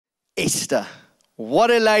Esther. What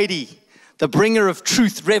a lady. The bringer of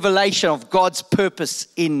truth, revelation of God's purpose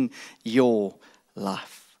in your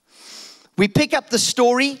life. We pick up the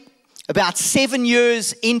story about 7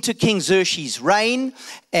 years into King Xerxes' reign,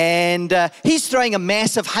 and he's throwing a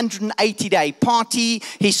massive 180-day party.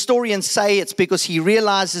 Historians say it's because he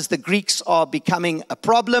realizes the Greeks are becoming a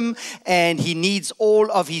problem, and he needs all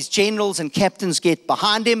of his generals and captains get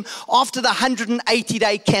behind him. After the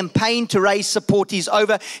 180-day campaign to raise support is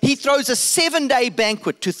over, he throws a 7-day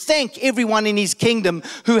banquet to thank everyone in his kingdom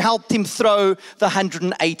who helped him throw the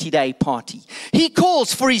 180-day party. He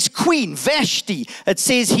calls for his queen, Vashti. It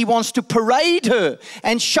says he wants to parade her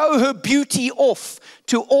and show her beauty off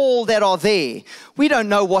to all that are there. We don't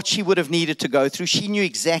know what she would have needed to go through. She knew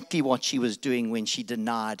exactly what she was doing when she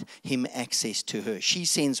denied him access to her. She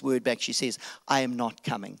sends word back. She says, I am not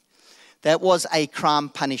coming. That was a crime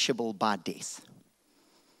punishable by death.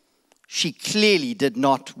 She clearly did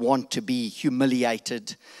not want to be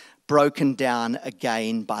humiliated, broken down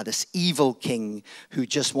again by this evil king who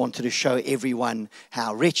just wanted to show everyone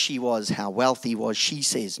how rich he was, how wealthy he was. She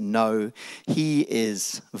says no. He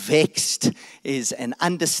is vexed, is an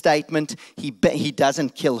understatement. He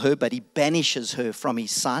doesn't kill her, but he banishes her from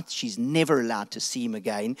his sight. She's never allowed to see him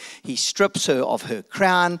again. He strips her of her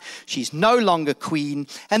crown. She's no longer queen.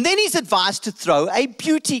 And then he's advised to throw a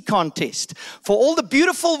beauty contest for all the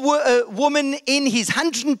beautiful women in his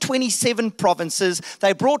 127 provinces.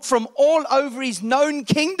 They brought from all over his known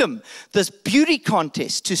kingdom this beauty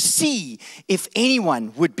contest to see if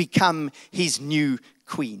anyone would become his new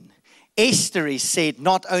queen. Esther is said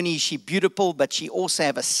not only is she beautiful, but she also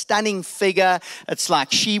have a stunning figure. It's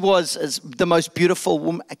like she was the most beautiful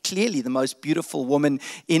woman, clearly the most beautiful woman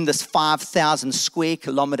in this 5,000 square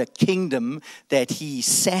kilometer kingdom that he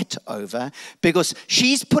sat over, because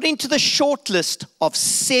she's put into the short list of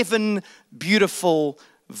 7 beautiful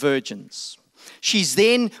virgins. She's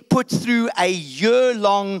then put through a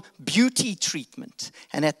year-long beauty treatment.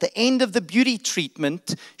 And at the end of the beauty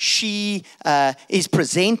treatment, she is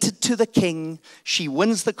presented to the king. She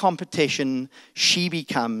wins the competition. She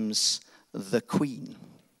becomes the queen.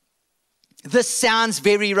 This sounds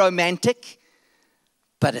very romantic,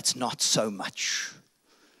 but it's not so much.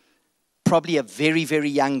 Probably a very, very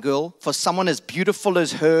young girl. For someone as beautiful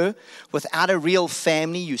as her, without a real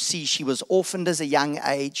family, you see she was orphaned as a young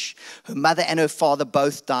age. Her mother and her father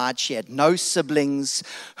both died. She had no siblings.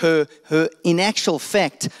 In actual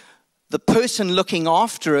fact, the person looking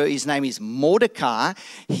after her, his name is Mordecai.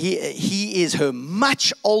 He is her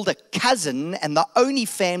much older cousin and the only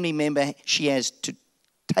family member she has to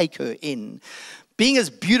take her in. Being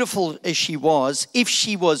as beautiful as she was, if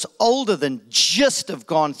she was older than just have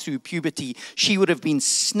gone through puberty, she would have been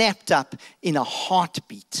snapped up in a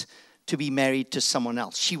heartbeat to be married to someone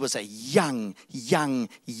else. She was a young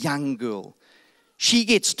girl. She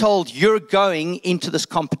gets told, you're going into this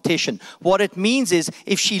competition. What it means is,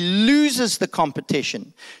 if she loses the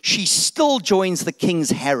competition, she still joins the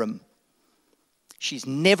king's harem. She's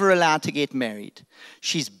never allowed to get married.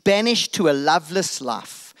 She's banished to a loveless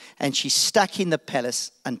life. And she's stuck in the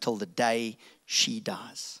palace until the day she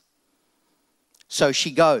dies. So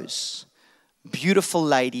she goes, beautiful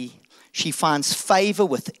lady. She finds favor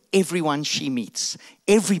with everyone she meets.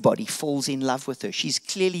 Everybody falls in love with her. She's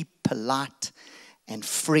clearly polite and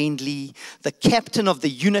friendly. The captain of the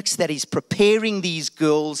eunuchs that is preparing these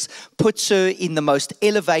girls puts her in the most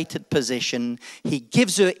elevated position. He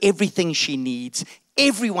gives her everything she needs.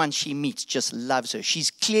 Everyone she meets just loves her.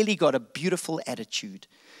 She's clearly got a beautiful attitude.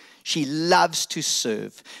 She loves to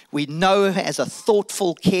serve. We know her as a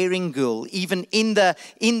thoughtful, caring girl. Even in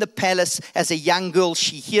the palace, as a young girl,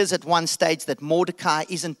 she hears at one stage that Mordecai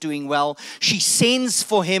isn't doing well. She sends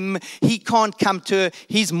for him. He can't come to her.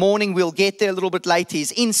 He's mourning. We'll get there a little bit later.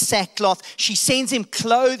 He's in sackcloth. She sends him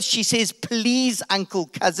clothes. She says, please,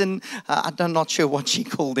 uncle, cousin. I'm not sure what she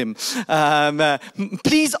called him.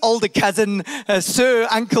 Please, older cousin, sir,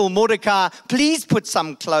 uncle Mordecai, please put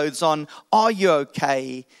some clothes on. Are you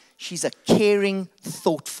okay? She's a caring,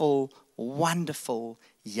 thoughtful, wonderful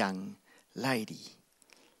young lady.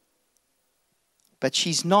 But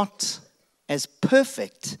she's not as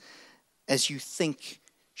perfect as you think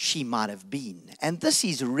she might have been. And this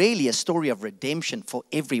is really a story of redemption for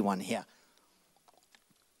everyone here.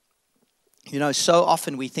 You know, so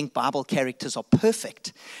often we think Bible characters are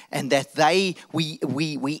perfect and that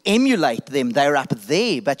we emulate them. They're up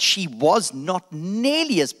there, but she was not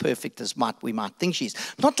nearly as perfect as we might think she is.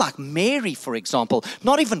 Not like Mary, for example,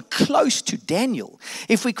 not even close to Daniel.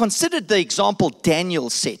 If we considered the example Daniel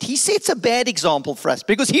set, he sets a bad example for us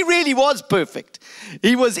because he really was perfect.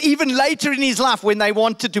 He was, even later in his life when they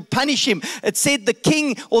wanted to punish him, it said the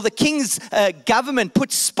king or the king's government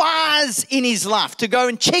put spies in his life to go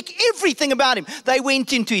and check everything about him. They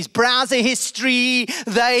went into his browser history.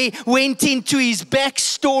 They went into his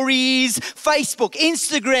backstories, Facebook,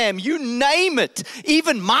 Instagram, you name it.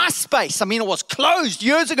 Even MySpace. I mean, it was closed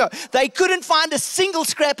years ago. They couldn't find a single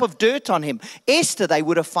scrap of dirt on him. Esther, they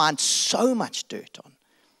would have found so much dirt on.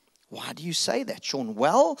 Why do you say that, Shaun?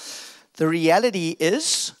 Well, the reality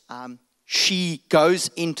is, she goes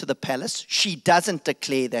into the palace. She doesn't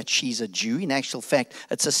declare that she's a Jew. In actual fact,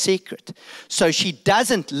 it's a secret. So she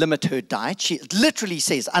doesn't limit her diet. She literally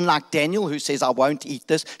says, unlike Daniel, who says, I won't eat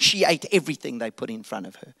this, she ate everything they put in front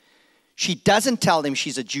of her. She doesn't tell them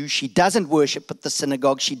she's a Jew. She doesn't worship at the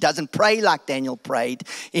synagogue. She doesn't pray like Daniel prayed.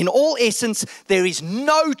 In all essence, there is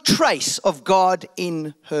no trace of God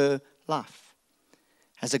in her life.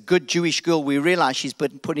 As a good Jewish girl, we realize she's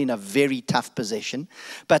been put in a very tough position.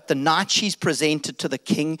 But the night she's presented to the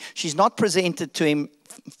king, she's not presented to him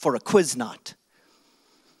for a quiz night.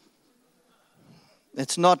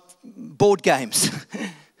 It's not board games.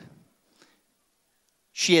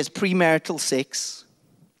 She has premarital sex.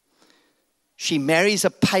 She marries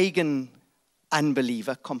a pagan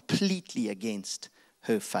unbeliever completely against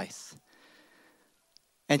her faith.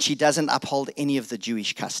 And she doesn't uphold any of the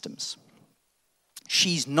Jewish customs.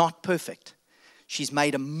 She's not perfect. She's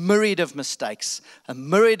made a myriad of mistakes, a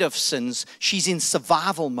myriad of sins. She's in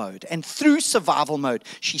survival mode. And through survival mode,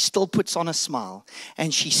 she still puts on a smile.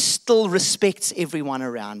 And she still respects everyone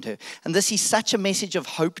around her. And this is such a message of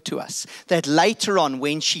hope to us, that later on,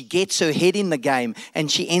 when she gets her head in the game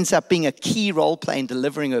and she ends up being a key role player in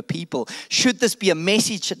delivering her people, should this be a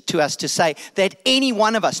message to us to say that any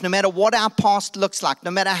one of us, no matter what our past looks like,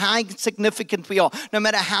 no matter how insignificant we are, no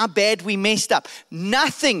matter how bad we messed up,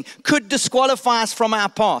 nothing could disqualify us from our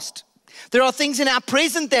past. There are things in our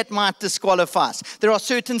present that might disqualify us. There are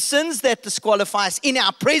certain sins that disqualify us in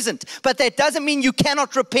our present, but that doesn't mean you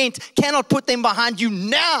cannot repent, cannot put them behind you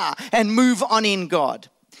now and move on in God.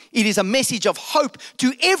 It is a message of hope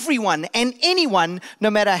to everyone and anyone, no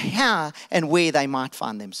matter how and where they might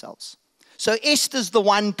find themselves. So Esther's the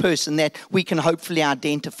one person that we can hopefully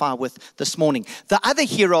identify with this morning. The other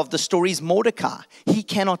hero of the story is Mordecai. He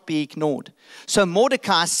cannot be ignored. So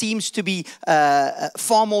Mordecai seems to be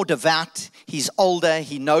far more devout. He's older.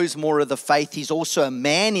 He knows more of the faith. He's also a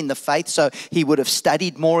man in the faith, so he would have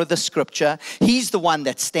studied more of the scripture. He's the one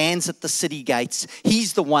that stands at the city gates.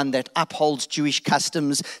 He's the one that upholds Jewish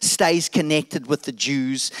customs, stays connected with the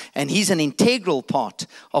Jews, and he's an integral part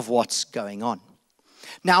of what's going on.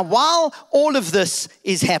 Now, while all of this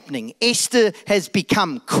is happening, Esther has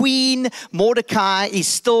become queen. Mordecai is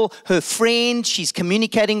still her friend. She's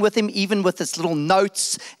communicating with him, even with his little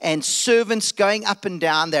notes and servants going up and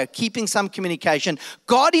down. They're keeping some communication.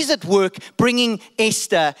 God is at work bringing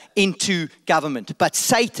Esther into government, but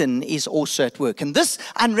Satan is also at work. And this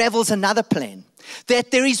unravels another plan. That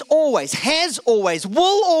there is always, has always,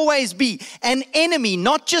 will always be an enemy,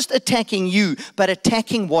 not just attacking you, but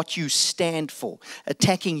attacking what you stand for,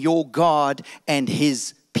 attacking your God and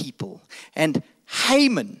his people. And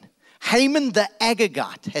Haman the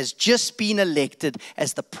Agagite has just been elected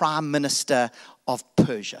as the prime minister of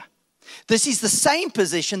Persia. This is the same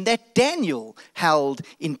position that Daniel held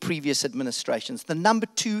in previous administrations, the number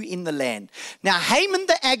 2 in the land. Now, Haman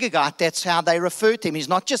the Agagite, that's how they refer to him. He's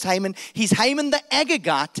not just Haman, he's Haman the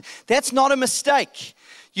Agagite. That's not a mistake.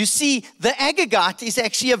 You see, the Agagite is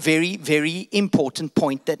actually a very, very important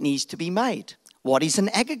point that needs to be made. What is an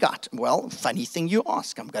Agagite? Well, funny thing you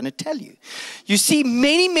ask, I'm going to tell you. You see,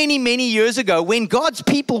 many years ago, when God's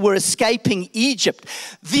people were escaping Egypt,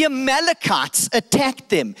 the Amalekites attacked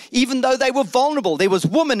them, even though they were vulnerable. There was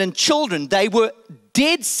women and children. They were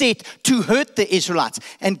dead set to hurt the Israelites.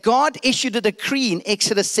 And God issued a decree in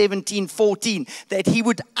Exodus 17:14 that he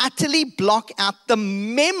would utterly block out the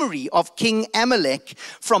memory of King Amalek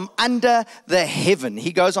from under the heaven.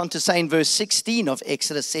 He goes on to say in verse 16 of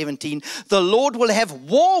Exodus 17, the Lord will have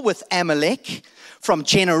war with Amalek from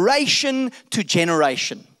generation to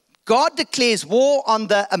generation. God declares war on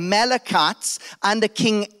the Amalekites under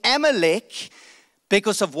King Amalek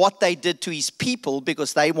because of what they did to his people,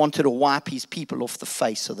 because they wanted to wipe his people off the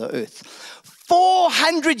face of the earth.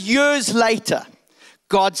 400 years later,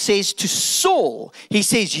 God says to Saul, he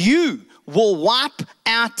says, you will wipe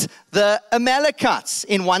out the Amalekites.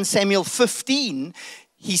 In 1 Samuel 15,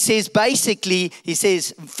 he says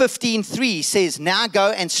 15:3, he says, now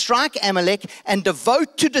go and strike Amalek and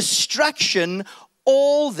devote to destruction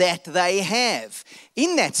all that they have.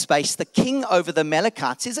 In that space, the king over the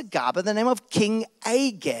Amalekites is a guy by the name of King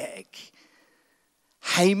Agag.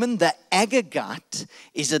 Haman the Agagite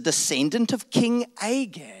is a descendant of King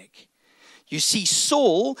Agag. You see,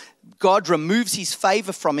 Saul, God removes his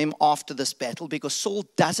favor from him after this battle because Saul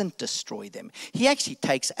doesn't destroy them. He actually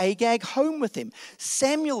takes Agag home with him.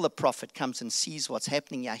 Samuel the prophet comes and sees what's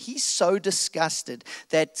happening here. He's so disgusted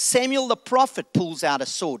that Samuel the prophet pulls out a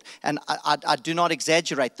sword. And I do not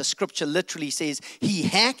exaggerate. The scripture literally says he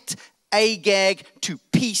hacked Agag to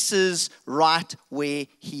pieces right where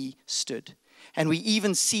he stood. And we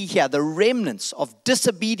even see here the remnants of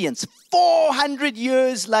disobedience 400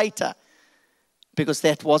 years later. Because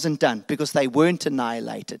that wasn't done, because they weren't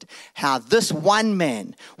annihilated. How this one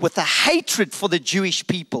man with a hatred for the Jewish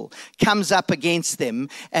people comes up against them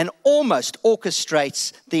and almost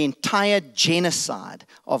orchestrates the entire genocide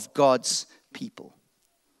of God's people.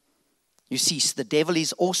 You see, the devil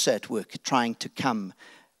is also at work trying to come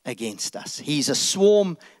against us. He's a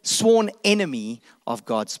sworn enemy of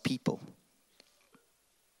God's people.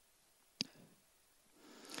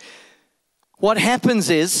 What happens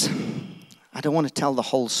is, I don't want to tell the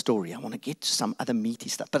whole story. I want to get to some other meaty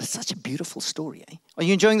stuff. But it's such a beautiful story. Eh? Are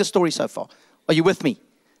you enjoying the story so far? Are you with me?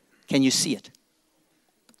 Can you see it?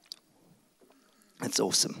 That's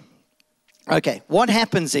awesome. Okay, what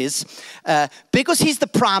happens is, because he's the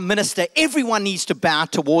prime minister, everyone needs to bow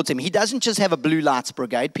towards him. He doesn't just have a blue lights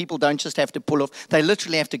brigade. People don't just have to pull off. They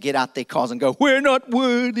literally have to get out their cars and go, we're not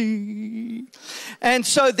worthy. And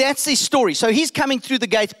so that's his story. So he's coming through the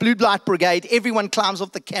gates, blue light brigade. Everyone climbs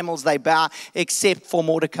off the camels. They bow, except for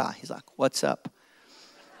Mordecai. He's like, what's up?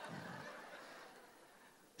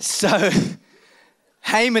 So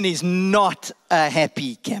Haman is not a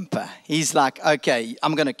happy camper. He's like, okay,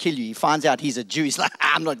 I'm going to kill you. He finds out he's a Jew. He's like,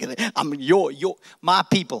 my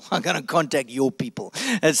people. I'm going to contact your people.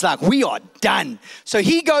 It's like, we are done. So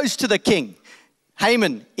he goes to the king,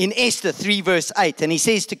 Haman, in Esther 3 verse 8. And he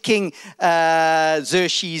says to King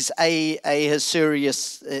Xerxes,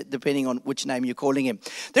 Ahasuerus, depending on which name you're calling him,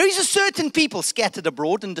 there is a certain people scattered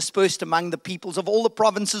abroad and dispersed among the peoples of all the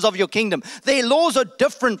provinces of your kingdom. Their laws are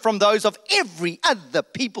different from those of every other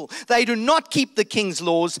people. They do not keep the king's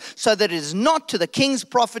laws, so that it is not to the king's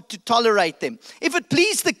profit to tolerate them. If it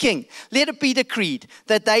please the king, let it be decreed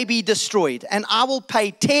that they be destroyed, and I will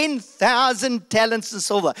pay 10,000 talents of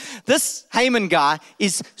silver. This Haman guy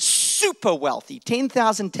is super wealthy.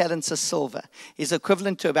 10,000 talents of silver is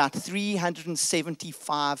equivalent to about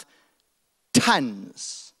 375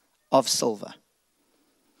 tons of silver.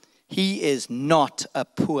 He is not a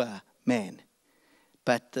poor man.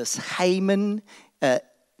 But this Haman,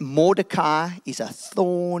 Mordecai, is a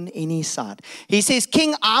thorn in his side. He says,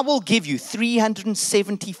 King, I will give you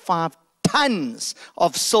 375 tons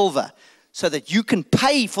of silver, so that you can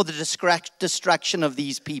pay for the destruction of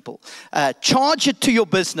these people. Charge it to your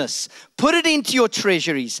business. Put it into your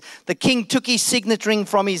treasuries. The king took his signet ring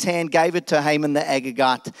from his hand, gave it to Haman the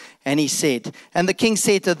Agagite, and he said, and the king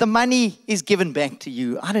said to her, the money is given back to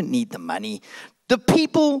you. I don't need the money. The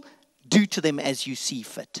people do to them as you see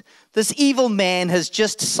fit. This evil man has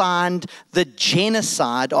just signed the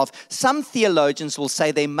genocide of, some theologians will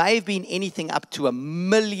say there may have been anything up to 1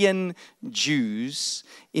 million Jews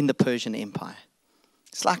in the Persian Empire.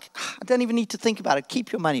 It's like, I don't even need to think about it.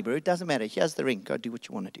 Keep your money, bro. It doesn't matter. Here's the ring. Go do what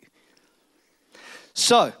you want to do.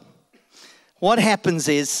 So, what happens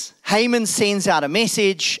is Haman sends out a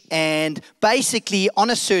message, and basically on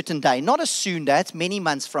a certain day, not a soon day, it's many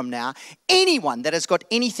months from now, anyone that has got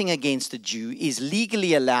anything against a Jew is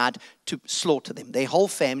legally allowed to slaughter them, their whole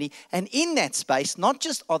family. And in that space, not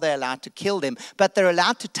just are they allowed to kill them, but they're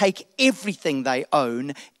allowed to take everything they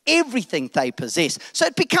own, everything they possess. So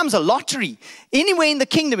it becomes a lottery. Anywhere in the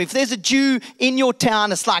kingdom, if there's a Jew in your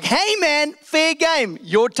town, it's like, hey man, fair game,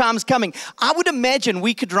 your time's coming. I would imagine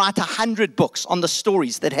we could write 100 books on the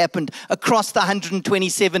stories that happened across the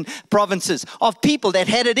 127 provinces of people that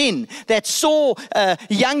had it in, that saw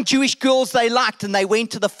young Jewish girls they liked, and they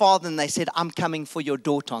went to the father and they said, I'm coming for your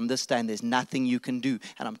daughter on this day, and there's nothing you can do,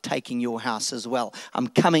 and I'm taking your house as well. I'm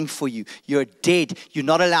coming for you. You're dead. You're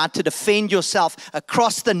not allowed to defend yourself.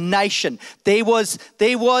 Across the nation, there was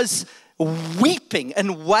weeping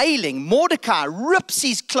and wailing. Mordecai rips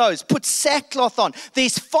his clothes, puts sackcloth on.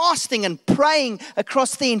 There's fasting and praying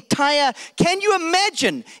across the entire. Can you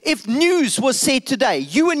imagine if news was said today,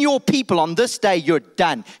 you and your people on this day, you're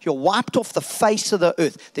done. You're wiped off the face of the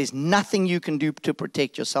earth. There's nothing you can do to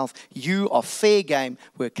protect yourself. You are fair game.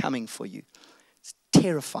 We're coming for you. It's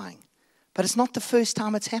terrifying. But it's not the first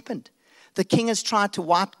time it's happened. The king has tried to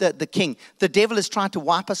wipe the devil has tried to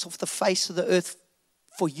wipe us off the face of the earth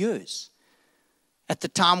for years. At the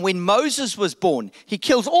time when Moses was born, he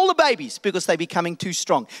kills all the babies because they're becoming too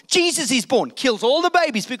strong. Jesus is born, kills all the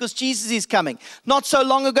babies because Jesus is coming. Not so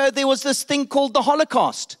long ago, there was this thing called the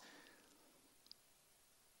Holocaust.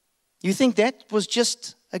 You think that was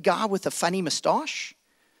just a guy with a funny mustache?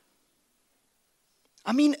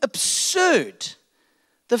 I mean, absurd.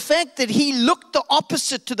 The fact that he looked the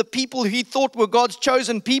opposite to the people he thought were God's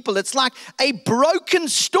chosen people. It's like a broken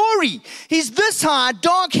story. He's this high,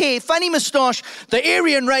 dark hair, funny mustache. The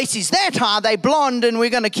Aryan race is that high, they're blonde, and we're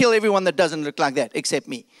going to kill everyone that doesn't look like that, except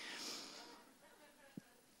me.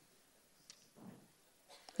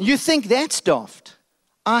 You think that's daft?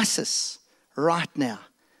 ISIS, right now.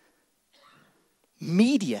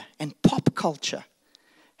 Media and pop culture.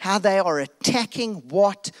 How they are attacking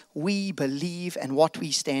what we believe and what we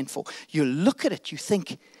stand for. You look at it, you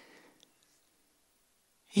think,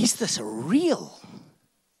 is this real?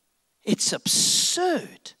 It's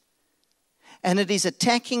absurd. And it is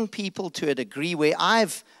attacking people to a degree where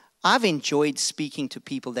I've enjoyed speaking to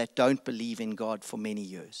people that don't believe in God for many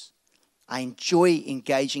years. I enjoy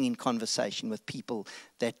engaging in conversation with people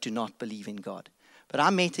that do not believe in God. But I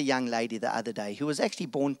met a young lady the other day who was actually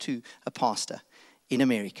born to a pastor in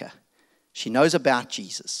America. She knows about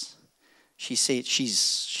Jesus. She said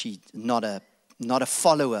she's not a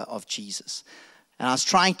follower of Jesus. And I was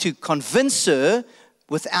trying to convince her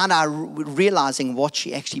without her realizing what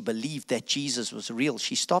she actually believed, that Jesus was real.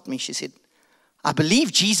 She stopped me. She said, I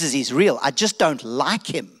believe Jesus is real. I just don't like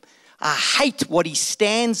him. I hate what he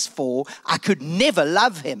stands for. I could never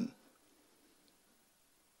love him.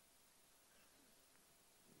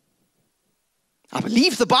 I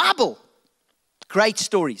believe the Bible. Great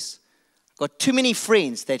stories. Got too many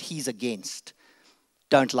friends that he's against.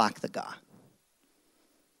 Don't like the guy.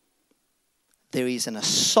 There is an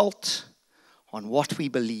assault on what we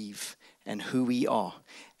believe and who we are.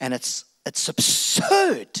 And it's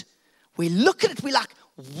absurd. We look at it, we're like,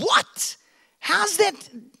 what? How's that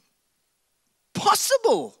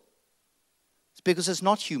possible? It's because it's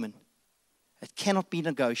not human. It cannot be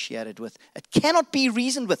negotiated with. It cannot be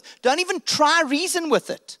reasoned with. Don't even try reason with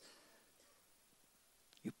it.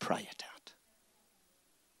 You pray it out.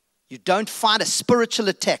 You don't fight a spiritual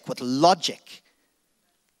attack with logic.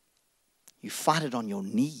 You fight it on your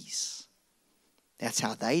knees. That's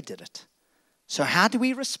how they did it. So how do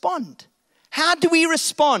we respond? How do we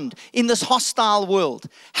respond in this hostile world?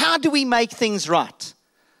 How do we make things right?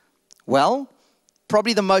 Well,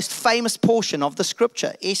 probably the most famous portion of the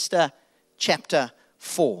scripture, Esther chapter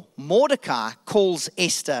 4. Mordecai calls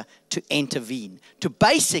Esther to intervene, to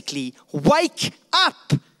basically wake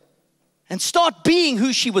up and start being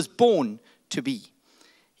who she was born to be.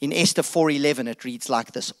 In Esther 4:11, it reads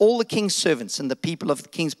like this: all the king's servants and the people of the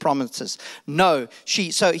king's provinces know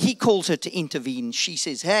so he calls her to intervene. She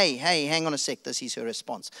says, hey, hang on a sec. This is her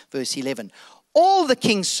response. Verse 11. All the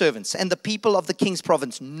king's servants and the people of the king's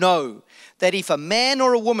province know that if a man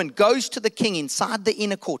or a woman goes to the king inside the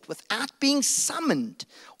inner court without being summoned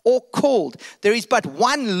or called, there is but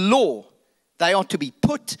one law: they are to be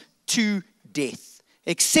put to death,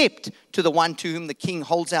 except to the one to whom the king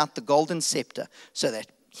holds out the golden scepter, so that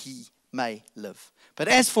he may live. But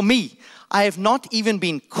as for me, I have not even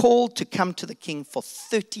been called to come to the king for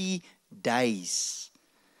 30 days.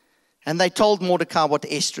 And they told Mordecai what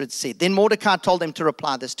Esther had said. Then Mordecai told them to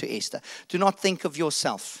reply this to Esther: do not think of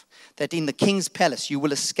yourself that in the king's palace you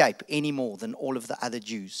will escape any more than all of the other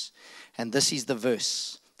Jews. And this is the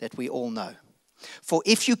verse that we all know. For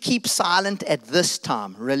if you keep silent at this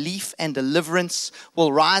time, relief and deliverance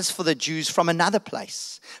will rise for the Jews from another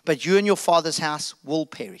place, but you and your father's house will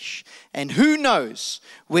perish. And who knows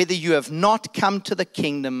whether you have not come to the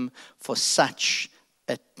kingdom for such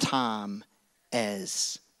a time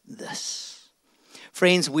as this.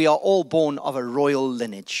 Friends, we are all born of a royal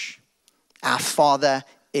lineage. Our father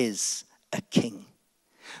is a king.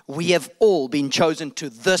 We have all been chosen to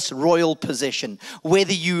this royal position,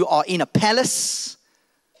 whether you are in a palace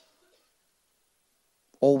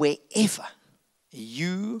or wherever.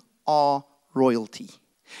 You are royalty.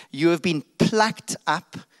 You have been plucked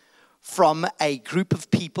up from a group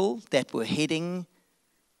of people that were heading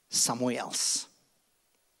somewhere else.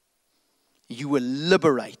 You were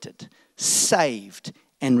liberated, saved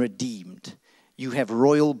and redeemed. You have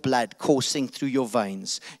royal blood coursing through your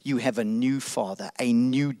veins. You have a new father, a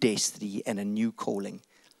new destiny, and a new calling.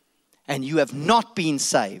 And you have not been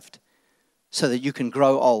saved so that you can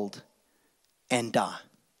grow old and die.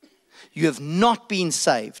 You have not been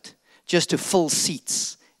saved just to fill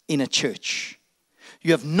seats in a church.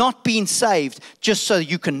 You have not been saved just so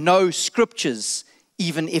you can know scriptures,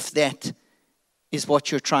 even if that is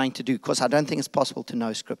what you're trying to do. Because I don't think it's possible to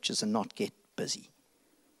know scriptures and not get busy.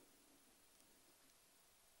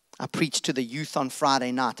 I preached to the youth on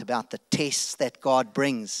Friday night about the tests that God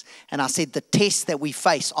brings. And I said the tests that we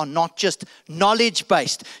face are not just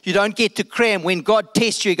knowledge-based. You don't get to cram. When God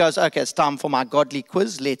tests you, He goes, okay, it's time for my godly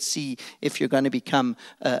quiz. Let's see if you're going to become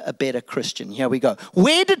a better Christian. Here we go.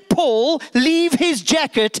 Where did Paul leave his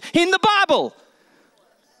jacket in the Bible?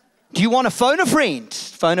 Do you want to phone a friend?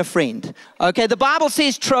 Phone a friend. Okay, the Bible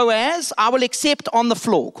says Troas, I will accept on the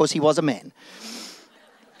floor, because he was a man.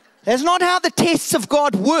 That's not how the tests of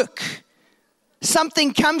God work.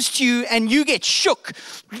 Something comes to you and you get shook.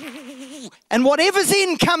 And whatever's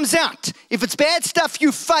in comes out. If it's bad stuff,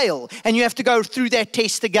 you fail and you have to go through that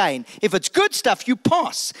test again. If it's good stuff, you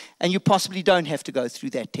pass and you possibly don't have to go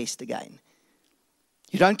through that test again.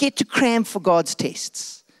 You don't get to cram for God's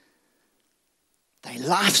tests. They're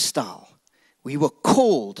lifestyle. We were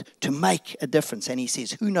called to make a difference. And He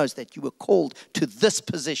says, who knows that you were called to this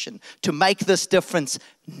position, to make this difference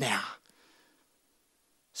now?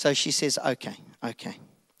 So she says, okay.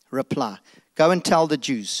 Reply. Go and tell the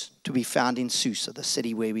Jews to be found in Susa, the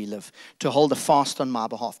city where we live, to hold a fast on my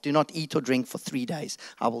behalf. Do not eat or drink for 3 days.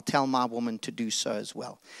 I will tell my woman to do so as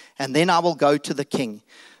well. And then I will go to the king.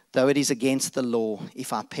 Though it is against the law,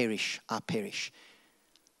 if I perish, I perish.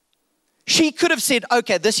 She could have said,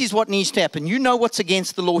 okay, this is what needs to happen. You know what's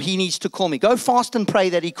against the law. He needs to call me. Go fast and pray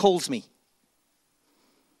that he calls me.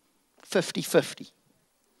 50-50.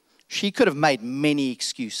 She could have made many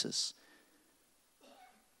excuses.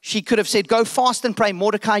 She could have said, go fast and pray.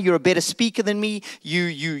 Mordecai, you're a better speaker than me.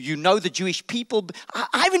 You know the Jewish people.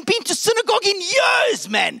 I haven't been to synagogue in years,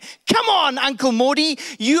 man. Come on, Uncle Morty.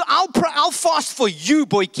 I'll fast for you,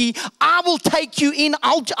 Boyki. I will take you in.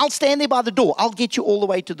 I'll stand there by the door. I'll get you all the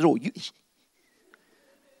way to the door.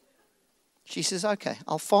 She says, okay,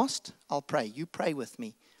 I'll fast. I'll pray. You pray with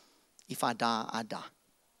me. If I die, I die.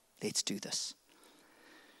 Let's do this.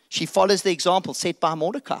 She follows the example set by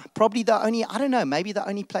Mordecai. Probably maybe the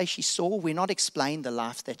only place she saw. We're not explained the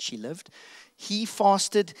life that she lived. He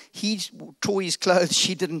fasted. He tore his clothes.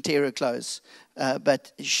 She didn't tear her clothes.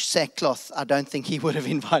 But sackcloth, I don't think he would have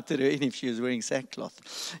invited her in if she was wearing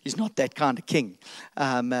sackcloth. He's not that kind of king.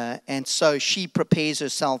 And so she prepares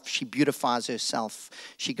herself. She beautifies herself.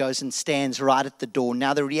 She goes and stands right at the door.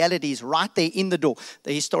 Now, the reality is right there in the door.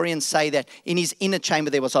 The historians say that in his inner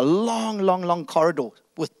chamber, there was a long corridor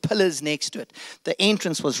with pillars next to it. The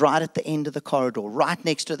entrance was right at the end of the corridor. Right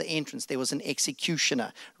next to the entrance, there was an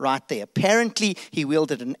executioner right there. Apparently, he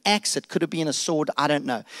wielded an axe. It could have been a sword. I don't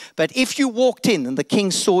know. But if you walked in and the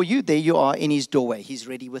king saw you, there you are in his doorway. He's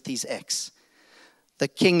ready with his axe. The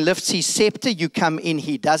king lifts his scepter. You come in.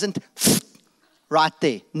 He doesn't. Right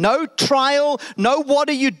there. No trial. No, what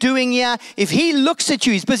are you doing here? If he looks at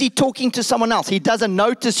you, he's busy talking to someone else. He doesn't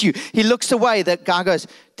notice you. He looks away. That guy goes,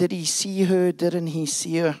 did he see her? Didn't he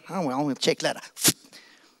see her? Oh, well, we'll check later.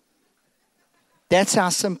 That's how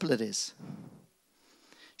simple it is.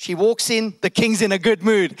 She walks in, the king's in a good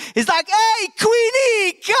mood. He's like, hey,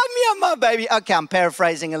 Queenie, come here, my baby. Okay, I'm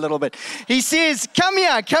paraphrasing a little bit. He says, come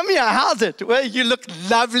here, how's it? Well, you look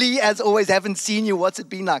lovely as always. Haven't seen you. What's it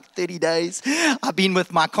been like, 30 days? I've been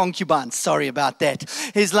with my concubine. Sorry about that.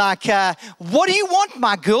 He's like, what do you want,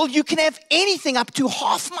 my girl? You can have anything up to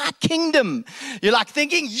half my kingdom. You're like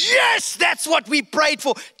thinking, yes, that's what we prayed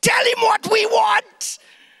for. Tell him what we want.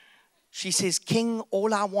 She says, King,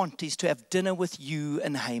 all I want is to have dinner with you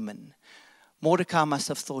and Haman. Mordecai must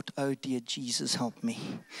have thought, oh dear, Jesus, help me.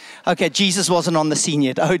 Okay, Jesus wasn't on the scene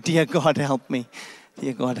yet. Oh dear God, help me.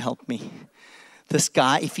 Dear God, help me. This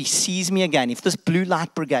guy, if he sees me again, if this blue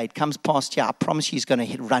light brigade comes past here, I promise you he's going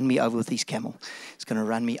to run me over with his camel. He's going to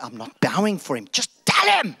run me. I'm not bowing for him. Just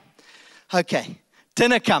tell him. Okay,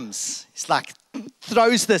 dinner comes. It's like,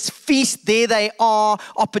 throws this feast. There they are.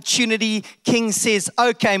 Opportunity. King says,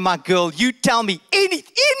 okay, my girl, you tell me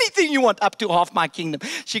anything you want up to half my kingdom.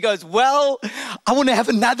 She goes, well, I want to have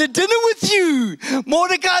another dinner with you.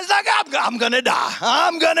 Mordecai's like, I'm going to die.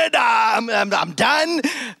 I'm done.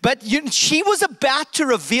 But she was about to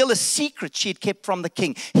reveal a secret she had kept from the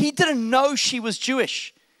king. He didn't know she was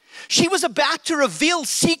Jewish. She was about to reveal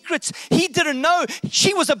secrets he didn't know.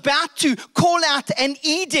 She was about to call out an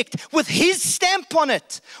edict with his stamp on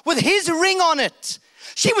it, with his ring on it.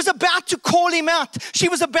 She was about to call him out. She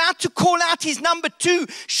was about to call out his number 2.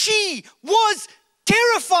 She was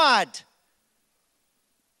terrified.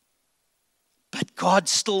 But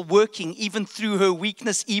God's still working, even through her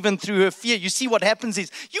weakness, even through her fear. You see, what happens is,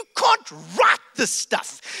 you can't write this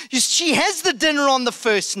stuff. She has the dinner on the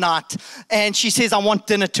first night, and she says, I want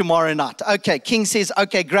dinner tomorrow night. Okay, king says,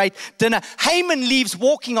 okay, great, dinner. Haman leaves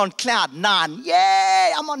walking on cloud 9.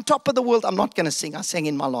 Yay, I'm on top of the world. I'm not going to sing. I sang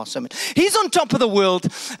in my last sermon. He's on top of the world.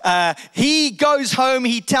 He goes home.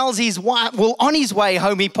 He tells his wife, well, on his way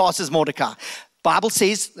home, he passes Mordecai. Bible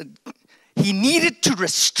says he needed to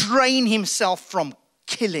restrain himself from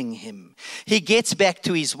killing him. He gets back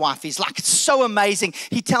to his wife. He's like, it's so amazing.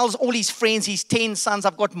 He tells all his friends, his 10 sons,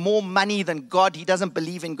 I've got more money than God. He doesn't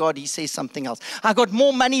believe in God. He says something else. I've got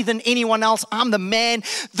more money than anyone else. I'm the man.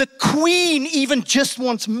 The queen even just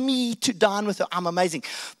wants me to dine with her. I'm amazing.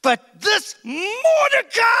 But this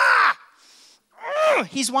Mordecai,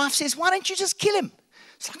 his wife says, why don't you just kill him?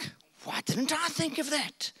 It's like, why didn't I think of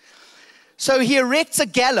that? So he erects a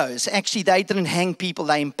gallows. Actually, they didn't hang people,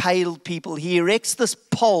 they impaled people. He erects this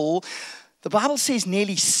pole. The Bible says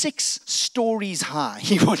nearly 6 stories high.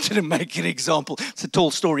 He wanted to make an example. It's a tall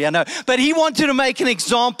story, I know. But he wanted to make an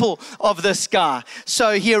example of this guy.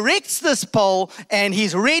 So he erects this pole, and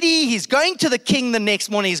he's ready. He's going to the king the next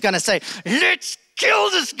morning. He's going to say, let's kill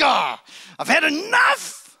this guy. I've had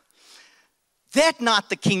enough. That night,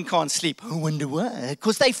 the king can't sleep. I wonder why.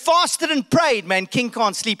 Because they fasted and prayed, man. King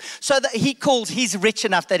can't sleep. So that he's rich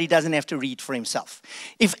enough that he doesn't have to read for himself.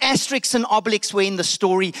 If Asterix and Obelix were in the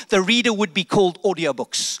story, the reader would be called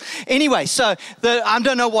audiobooks. Anyway, so I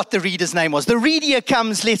don't know what the reader's name was. The reader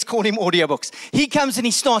comes, let's call him audiobooks. He comes and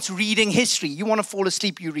he starts reading history. You want to fall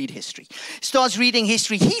asleep, you read history. Starts reading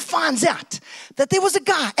history. He finds out that there was a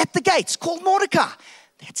guy at the gates called Mordecai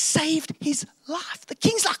that saved his life. The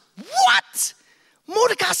king's like, what?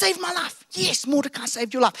 Mordecai saved my life. Yes, Mordecai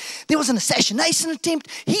saved your life. There was an assassination attempt.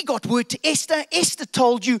 He got word to Esther. Esther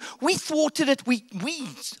told you. We thwarted it. We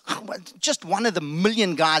just one of the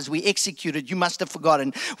million guys we executed. You must have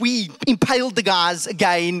forgotten. We impaled the guys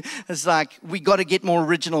again. It's like, we got to get more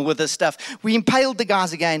original with this stuff. We impaled the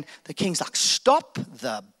guys again. The king's like, stop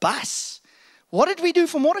the bus. What did we do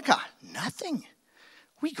for Mordecai? Nothing.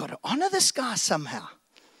 We got to honor this guy somehow.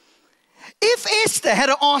 If Esther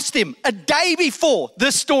had asked him a day before,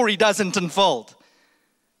 this story doesn't unfold.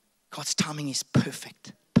 God's timing is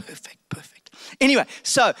perfect, perfect, perfect. Anyway,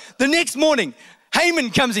 so the next morning,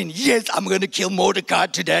 Haman comes in. Yes, I'm going to kill Mordecai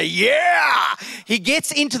today. Yeah. He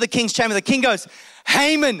gets into the king's chamber. The king goes,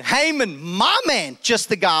 Haman, my man, just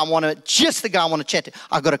the guy I want to chat to.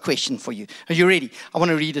 I've got a question for you. Are you ready? I want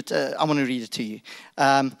to read it. To you.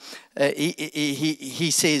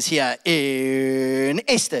 He says here in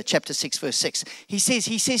Esther chapter 6 verse 6. He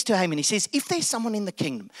says to Haman, if there's someone in the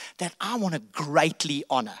kingdom that I want to greatly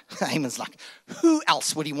honor. Haman's like, who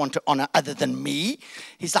else would he want to honor other than me?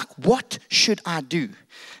 He's like, what should I do?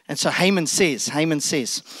 And so Haman said to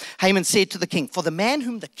the king, for the man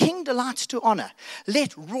whom the king delights to honor,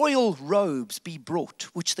 let royal robes be brought,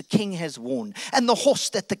 which the king has worn, and the horse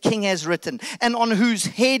that the king has ridden, and on whose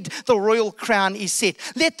head the royal crown is set.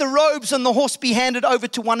 Let the robes and the horse be handed over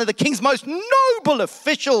to one of the king's most noble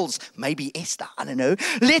officials, maybe Esther, I don't know.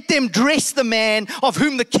 Let them dress the man of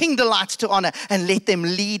whom the king delights to honor, and let them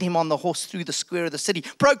lead him on the horse through the square of the city,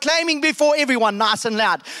 proclaiming before everyone nice and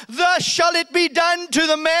loud, thus shall it be done to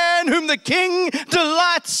the man whom the king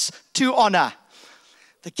delights to honor.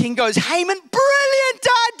 The king goes, Haman, brilliant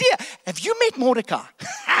idea. Have you met Mordecai?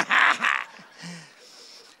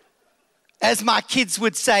 As my kids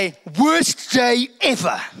would say, worst day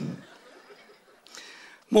ever.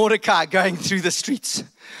 Mordecai going through the streets.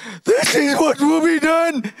 This is what will be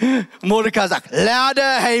done. Mordecai's like,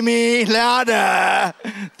 louder, Haman, louder.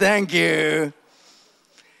 Thank you.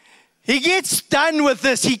 He gets done with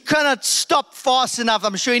this. He cannot stop fast enough.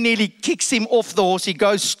 I'm sure he nearly kicks him off the horse. He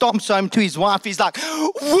goes, stomps home to his wife. He's like,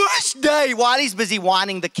 worst day. While he's busy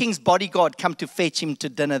whining, the king's bodyguard come to fetch him to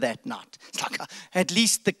dinner that night. It's like, at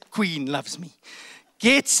least the queen loves me.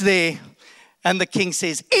 Gets there, and the king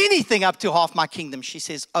says, anything up to half my kingdom. She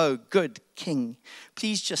says, oh, good king,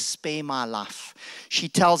 please just spare my life. She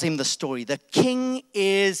tells him the story. The king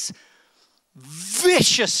is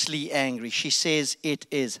viciously angry. She says it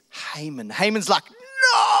is Haman. Haman's like,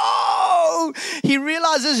 no! He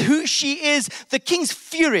realizes who she is. The king's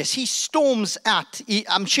furious. He storms out.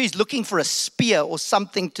 I'm sure he's looking for a spear or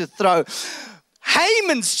something to throw.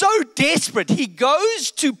 Haman's so desperate, he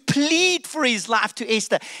goes to plead for his life to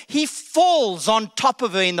Esther. He falls on top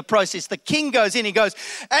of her in the process. The king goes in, he goes,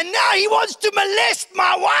 and now he wants to molest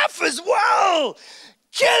my wife as well.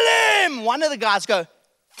 Kill him. One of the guys go,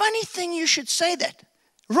 funny thing you should say that.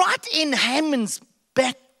 Right in Haman's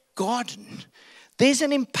back garden, there's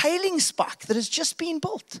an impaling spike that has just been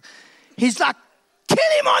built. He's like,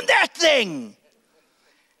 kill him on that thing.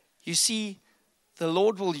 You see, the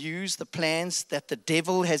Lord will use the plans that the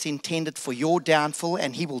devil has intended for your downfall,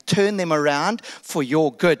 and he will turn them around for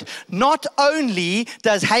your good. Not only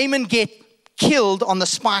does Haman get killed on the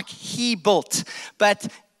spike he built, but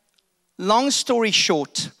long story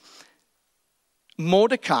short,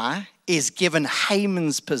 Mordecai is given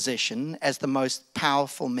Haman's position as the most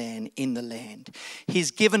powerful man in the land.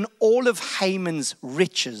 He's given all of Haman's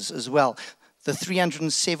riches as well. The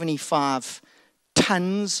 375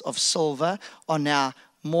 tons of silver are now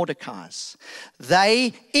Mordecai's.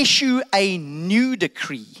 They issue a new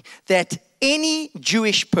decree that any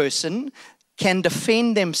Jewish person can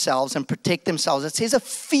defend themselves and protect themselves. It says a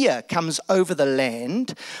fear comes over the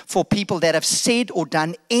land for people that have said or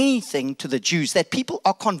done anything to the Jews, that people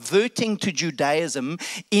are converting to Judaism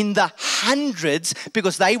in the hundreds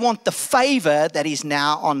because they want the favor that is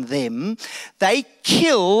now on them. They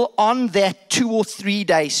kill on that 2 or 3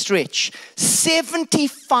 day stretch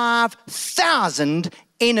 75,000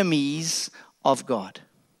 enemies of God.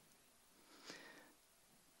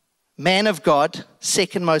 Man of God,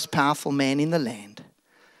 second most powerful man in the land.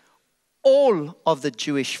 All of the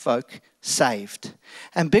Jewish folk saved.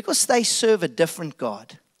 And because they serve a different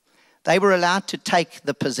God, they were allowed to take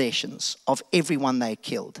the possessions of everyone they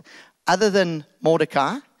killed. Other than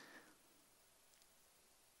Mordecai,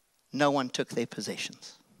 no one took their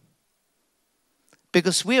possessions.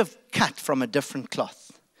 Because we have cut from a different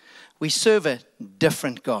cloth. We serve a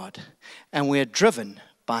different God. And we are driven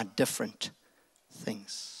by different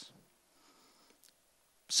things.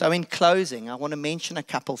 So in closing, I want to mention a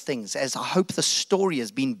couple things, as I hope the story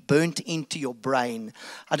has been burnt into your brain.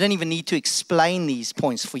 I don't even need to explain these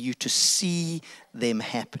points for you to see them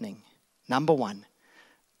happening. Number one,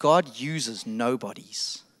 God uses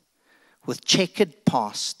nobodies with checkered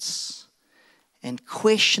pasts and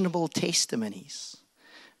questionable testimonies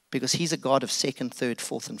because he's a God of second, third,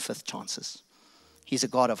 fourth, and fifth chances. He's a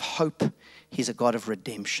God of hope. He's a God of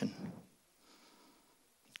redemption.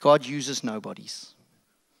 God uses nobodies.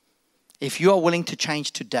 If you are willing to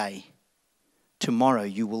change today, tomorrow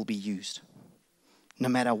you will be used, no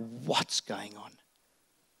matter what's going on.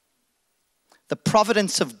 The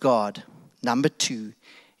providence of God, number 2,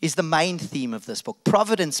 is the main theme of this book.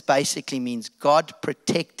 Providence basically means God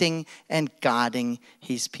protecting and guarding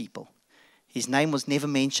his people. His name was never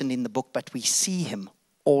mentioned in the book, but we see him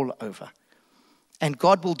all over. And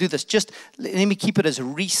God will do this. Just let me keep it as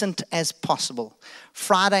recent as possible.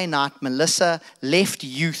 Friday night, Melissa left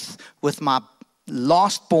youth with my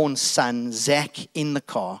last born son, Zach, in the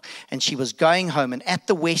car. And she was going home. And at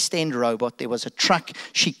the West End Robot, there was a truck.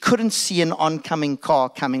 She couldn't see an oncoming car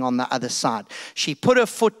coming on the other side. She put her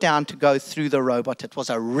foot down to go through the robot. It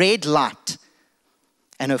was a red light.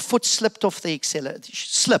 And her foot slipped off the accelerator. She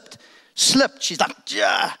slipped. She's like,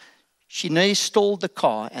 yeah. She nearly stalled the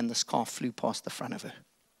car, and this car flew past the front of her.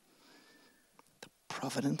 The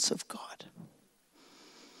providence of God.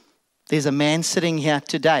 There's a man sitting here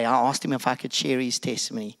today. I asked him if I could share his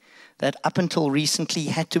testimony, that up until recently he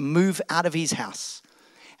had to move out of his house.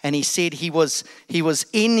 And he said he was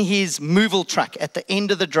in his movable truck at the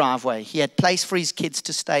end of the driveway. He had place for his kids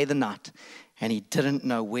to stay the night, and he didn't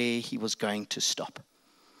know where he was going to stop.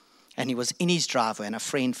 And he was in his driveway, and a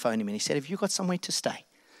friend phoned him, and he said, have you got somewhere to stay?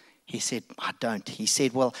 He said, I don't. He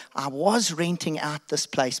said, well, I was renting out this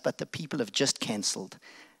place, but the people have just cancelled,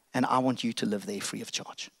 and I want you to live there free of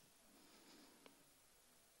charge.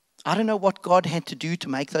 I don't know what God had to do to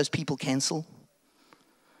make those people cancel,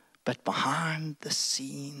 but behind the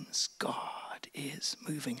scenes, God is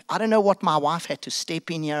moving. I don't know what my wife had to step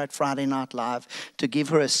in here at Friday Night Live to give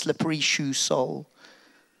her a slippery shoe sole.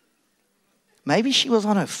 Maybe she was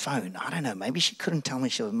on her phone. I don't know. Maybe she couldn't tell me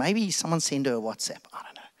she was. Maybe someone sent her a WhatsApp. I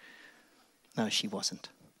don't know. No, she wasn't.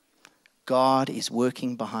 God is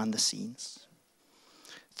working behind the scenes.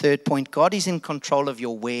 Third point, God is in control of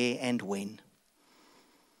your where and when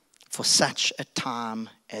for such a time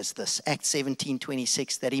as this. Acts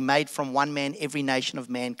 17:26, that he made from one man every nation of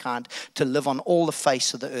mankind to live on all the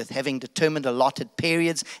face of the earth, having determined allotted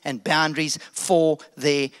periods and boundaries for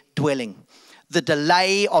their dwelling. the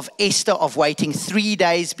delay of Esther of waiting 3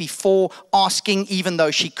 days before asking, even though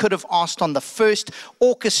she could have asked on the first,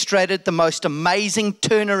 orchestrated the most amazing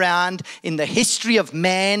turnaround in the history of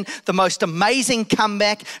man, the most amazing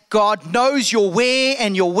comeback. God knows your where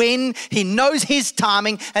and your when. He knows his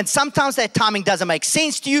timing, and sometimes that timing doesn't make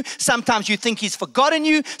sense to you. Sometimes you think he's forgotten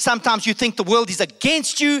you. Sometimes you think the world is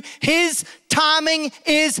against you. His timing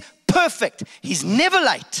is perfect. He's never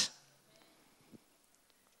late.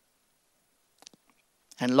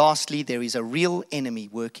 And lastly, there is a real enemy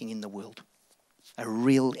working in the world. A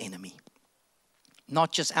real enemy.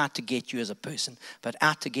 Not just out to get you as a person, but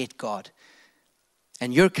out to get God.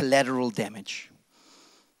 And you're collateral damage.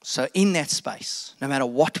 So in that space, no matter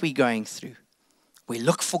what we're going through, we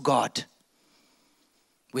look for God.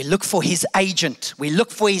 We look for his agent. We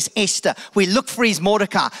look for his Esther. We look for his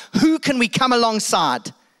Mordecai. Who can we come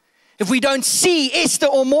alongside? If we don't see Esther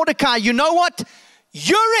or Mordecai, you know what?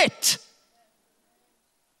 You're it.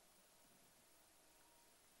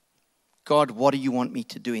 God, what do you want me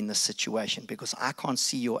to do in this situation? Because I can't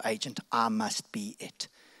see your agent. I must be it.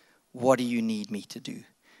 What do you need me to do?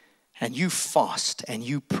 And you fast and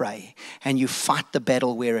you pray and you fight the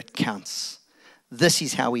battle where it counts. This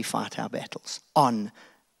is how we fight our battles, on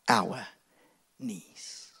our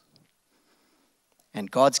knees. And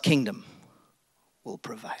God's kingdom will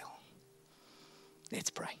prevail.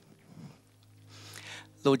 Let's pray.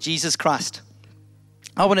 Lord Jesus Christ,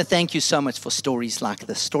 I want to thank you so much for stories like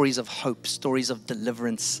this, stories of hope, stories of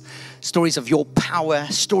deliverance, stories of your power,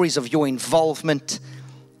 stories of your involvement.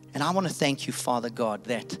 And I want to thank you, Father God,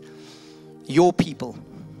 that your people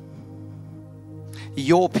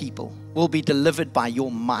will be delivered by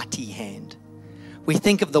your mighty hand. We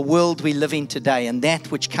think of the world we live in today and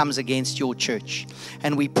that which comes against your church.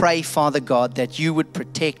 And we pray, Father God, that you would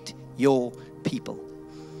protect your people.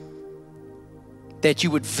 That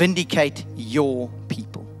you would vindicate your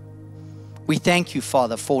people. We thank you,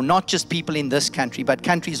 Father, for not just people in this country, but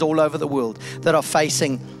countries all over the world that are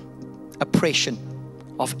facing oppression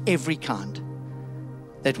of every kind,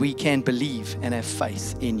 that we can believe and have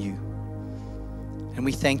faith in you. And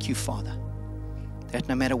we thank you, Father, that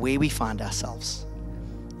no matter where we find ourselves,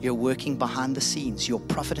 you're working behind the scenes. Your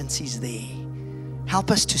providence is there.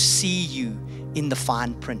 Help us to see you in the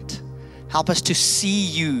fine print. Help us to see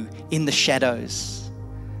you in the shadows.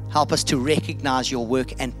 Help us to recognize your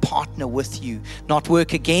work and partner with you, not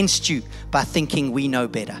work against you by thinking we know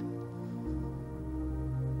better.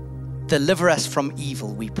 Deliver us from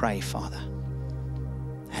evil, we pray, Father,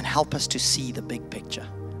 and help us to see the big picture.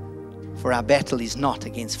 For our battle is not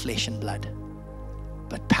against flesh and blood,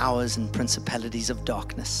 but powers and principalities of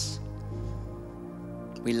darkness.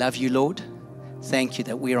 We love you, Lord. Thank you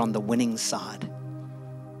that we're on the winning side.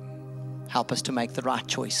 Help us to make the right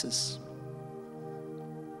choices.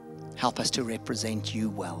 Help us to represent you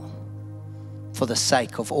well, for the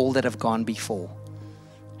sake of all that have gone before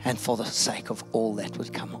and for the sake of all that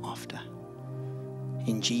would come after.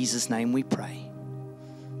 In Jesus' name we pray.